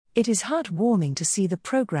It is heartwarming to see the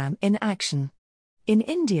program in action. In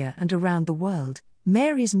India and around the world,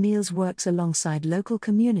 Mary's Meals works alongside local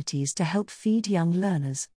communities to help feed young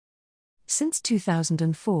learners. Since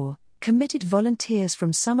 2004, committed volunteers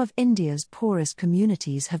from some of India's poorest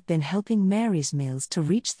communities have been helping Mary's Meals to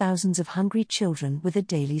reach thousands of hungry children with a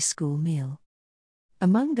daily school meal.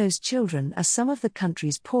 Among those children are some of the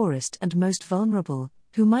country's poorest and most vulnerable,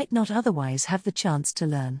 who might not otherwise have the chance to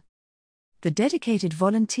learn. The dedicated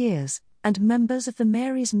volunteers, and members of the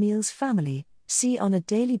Mary's Meals family, see on a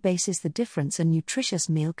daily basis the difference a nutritious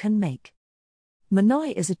meal can make.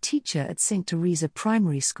 Manoy is a teacher at St. Teresa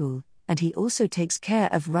Primary School, and he also takes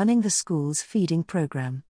care of running the school's feeding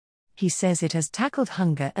program. He says it has tackled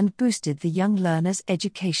hunger and boosted the young learners'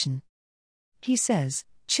 education. He says,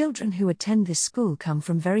 children who attend this school come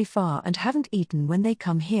from very far and haven't eaten when they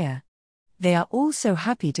come here. They are all so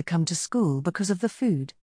happy to come to school because of the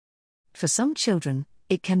food. For some children,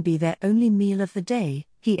 it can be their only meal of the day,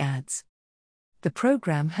 he adds. The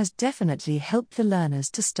program has definitely helped the learners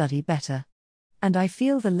to study better. And I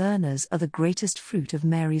feel the learners are the greatest fruit of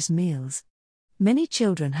Mary's Meals. Many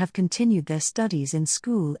children have continued their studies in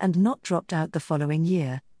school and not dropped out the following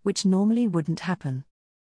year, which normally wouldn't happen.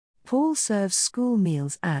 Paul serves school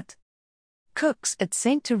meals at cooks at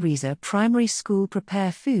St. Teresa Primary School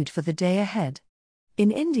prepare food for the day ahead.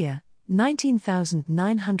 In India,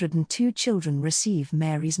 19,902 children receive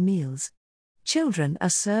Mary's Meals. Children are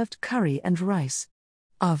served curry and rice.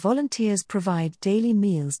 Our volunteers provide daily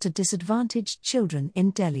meals to disadvantaged children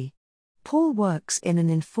in Delhi. Paul works in an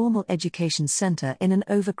informal education center in an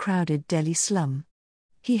overcrowded Delhi slum.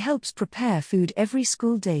 He helps prepare food every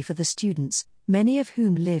school day for the students, many of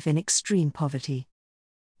whom live in extreme poverty.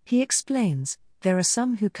 He explains, there are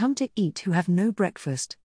some who come to eat who have no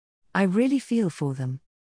breakfast. I really feel for them.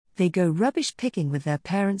 They go rubbish picking with their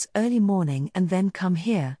parents early morning and then come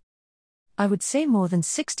here. I would say more than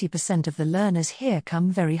 60% of the learners here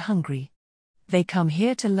come very hungry. They come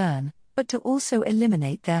here to learn, but to also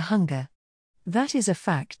eliminate their hunger. That is a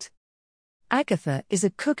fact. Agatha is a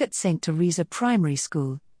cook at St. Teresa Primary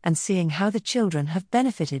School, and seeing how the children have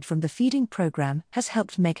benefited from the feeding program has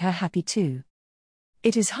helped make her happy too.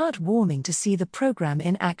 It is heartwarming to see the program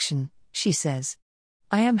in action, she says.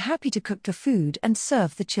 I am happy to cook the food and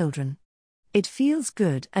serve the children. It feels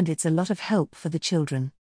good and it's a lot of help for the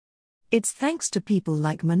children. It's thanks to people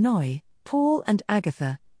like Manoy, Paul and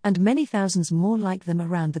Agatha, and many thousands more like them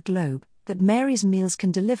around the globe, that Mary's Meals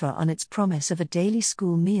can deliver on its promise of a daily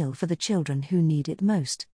school meal for the children who need it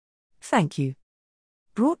most. Thank you.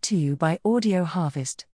 Brought to you by Audio Harvest.